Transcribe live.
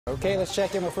Okay, let's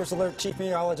check in with First Alert Chief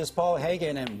Meteorologist Paul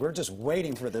Heggen, and we're just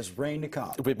waiting for this rain to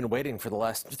come. We've been waiting for the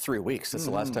last 3 weeks. Since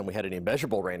the last time we had any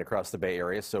measurable rain across the Bay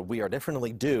Area, so we are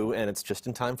definitely due, and it's just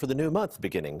in time for the new month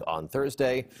beginning on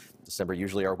Thursday. December,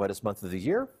 usually our wettest month of the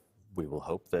year. We will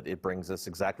hope that it brings us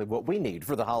exactly what we need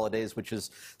for the holidays, which is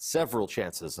several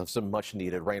chances of some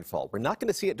much-needed rainfall. We're not going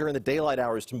to see it during the daylight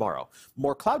hours tomorrow.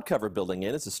 More cloud cover building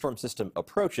in as the storm system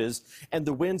approaches, and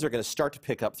the winds are going to start to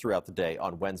pick up throughout the day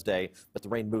on Wednesday, but the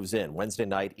rain moves in Wednesday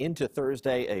night into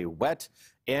Thursday, a wet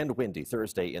and windy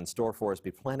Thursday in store for us.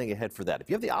 Be planning ahead for that. If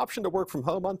you have the option to work from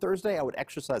home on Thursday, I would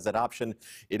exercise that option.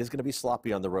 It is going to be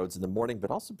sloppy on the roads in the morning,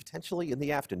 but also potentially in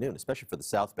the afternoon, especially for the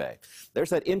South Bay. There's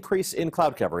that increase in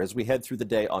cloud cover as we head through the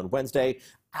day on Wednesday.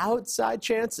 Outside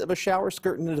chance of a shower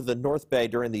skirting into the North Bay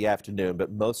during the afternoon,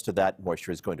 but most of that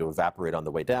moisture is going to evaporate on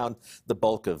the way down. The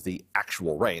bulk of the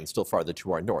actual rain still farther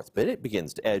to our north, but it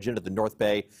begins to edge into the North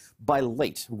Bay by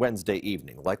late Wednesday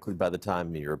evening, likely by the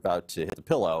time you're about to hit the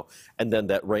pillow. And then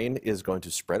that rain is going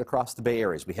to spread across the Bay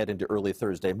Area as we head into early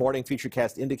Thursday morning.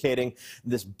 Futurecast indicating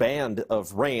this band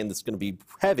of rain that's going to be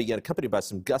heavy and accompanied by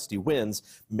some gusty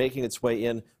winds making its way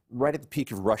in right at the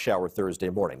peak of rush hour Thursday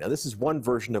morning. Now, this is one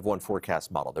version of one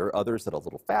forecast model. There are others that are a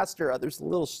little faster, others a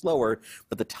little slower,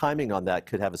 but the timing on that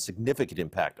could have a significant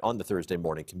impact on the Thursday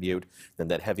morning commute. Then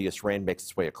that heaviest rain makes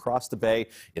its way across the Bay,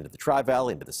 into the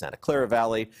Tri-Valley, into the Santa Clara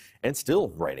Valley, and still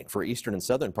raining for eastern and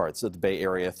southern parts of the Bay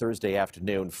Area Thursday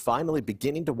afternoon, finally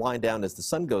beginning to wind down as the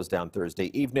sun goes down Thursday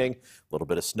evening. A little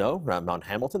bit of snow around Mount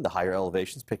Hamilton, the higher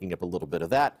elevations picking up a little bit of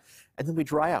that. And then we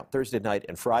dry out Thursday night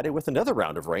and Friday with another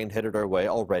round of rain headed our way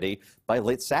already by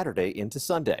late Saturday into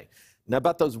Sunday. Now,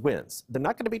 about those winds, they're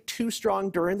not going to be too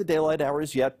strong during the daylight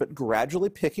hours yet, but gradually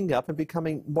picking up and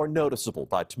becoming more noticeable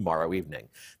by tomorrow evening.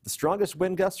 The strongest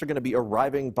wind gusts are going to be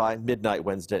arriving by midnight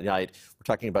Wednesday night. We're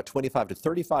talking about 25 to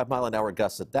 35 mile-an-hour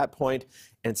gusts at that point,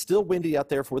 and still windy out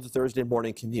there for the Thursday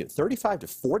morning commute. 35 to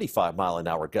 45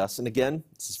 mile-an-hour gusts, and again,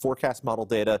 this is forecast model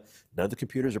data. None of the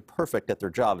computers are perfect at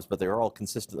their jobs, but they are all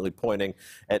consistently pointing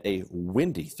at a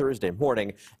windy Thursday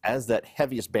morning as that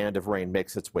heaviest band of rain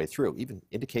makes its way through, even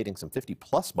indicating some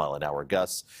 50-plus mile-an-hour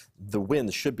gusts. The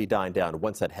winds should be dying down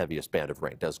once that heaviest band of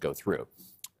rain does go through.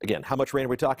 Again, how much rain are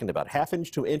we talking about? Half inch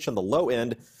to an inch on the low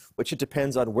end, which it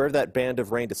depends on where that band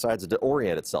of rain decides to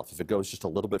orient itself. If it goes just a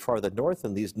little bit farther north,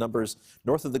 then these numbers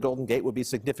north of the Golden Gate will be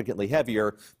significantly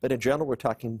heavier. But in general, we're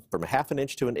talking from a half an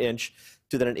inch to an inch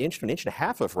to then an inch to an inch and a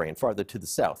half of rain farther to the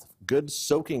south. Good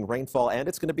soaking rainfall, and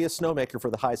it's going to be a snowmaker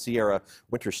for the High Sierra.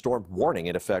 Winter storm warning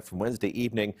in effect from Wednesday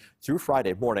evening through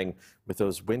Friday morning, with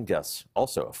those wind gusts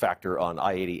also a factor on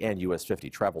I-80 and US 50.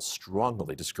 Travel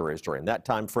strongly discouraged during that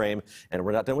time frame. And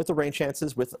we're not done with the rain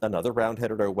chances, with another round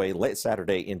headed our way late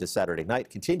Saturday into Saturday night,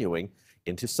 continuing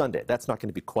into Sunday. That's not going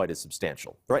to be quite as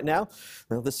substantial. Right now,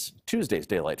 this Tuesday's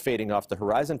daylight fading off the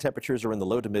horizon. Temperatures are in the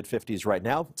low to mid 50s right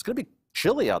now. It's going to be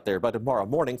chilly out there by tomorrow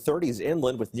morning. 30s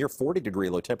inland with near 40-degree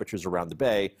low temperatures around the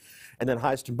bay. And then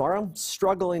highs tomorrow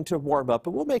struggling to warm up,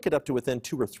 but we'll make it up to within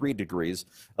 2 or 3 degrees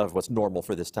of what's normal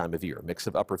for this time of year. A mix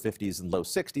of upper 50s and low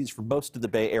 60s for most of the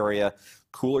Bay Area.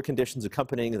 Cooler conditions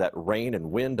accompanying that rain and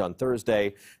wind on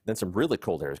Thursday. Then some really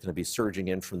cold air is going to be surging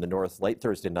in from the north late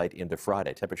Thursday night into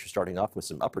Friday. Temperature starting off with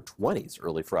some upper 20s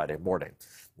early Friday morning.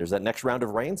 There's that next round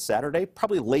of rain Saturday,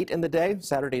 probably late in the day,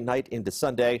 Saturday night into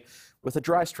Sunday, with a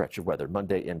dry stretch of weather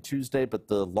Monday and Tuesday. But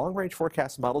the long-range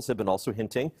forecast models have been also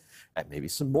hinting at maybe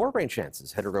some more rain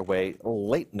chances headed our way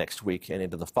late next week and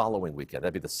into the following weekend.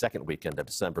 That'd be the second weekend of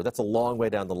December. That's a long way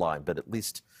down the line, but at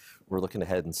least we're looking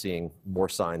ahead and seeing more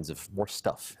signs of more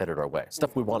stuff headed our way.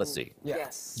 Stuff we want to see.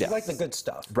 Yes. You like the good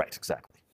stuff. Right, exactly.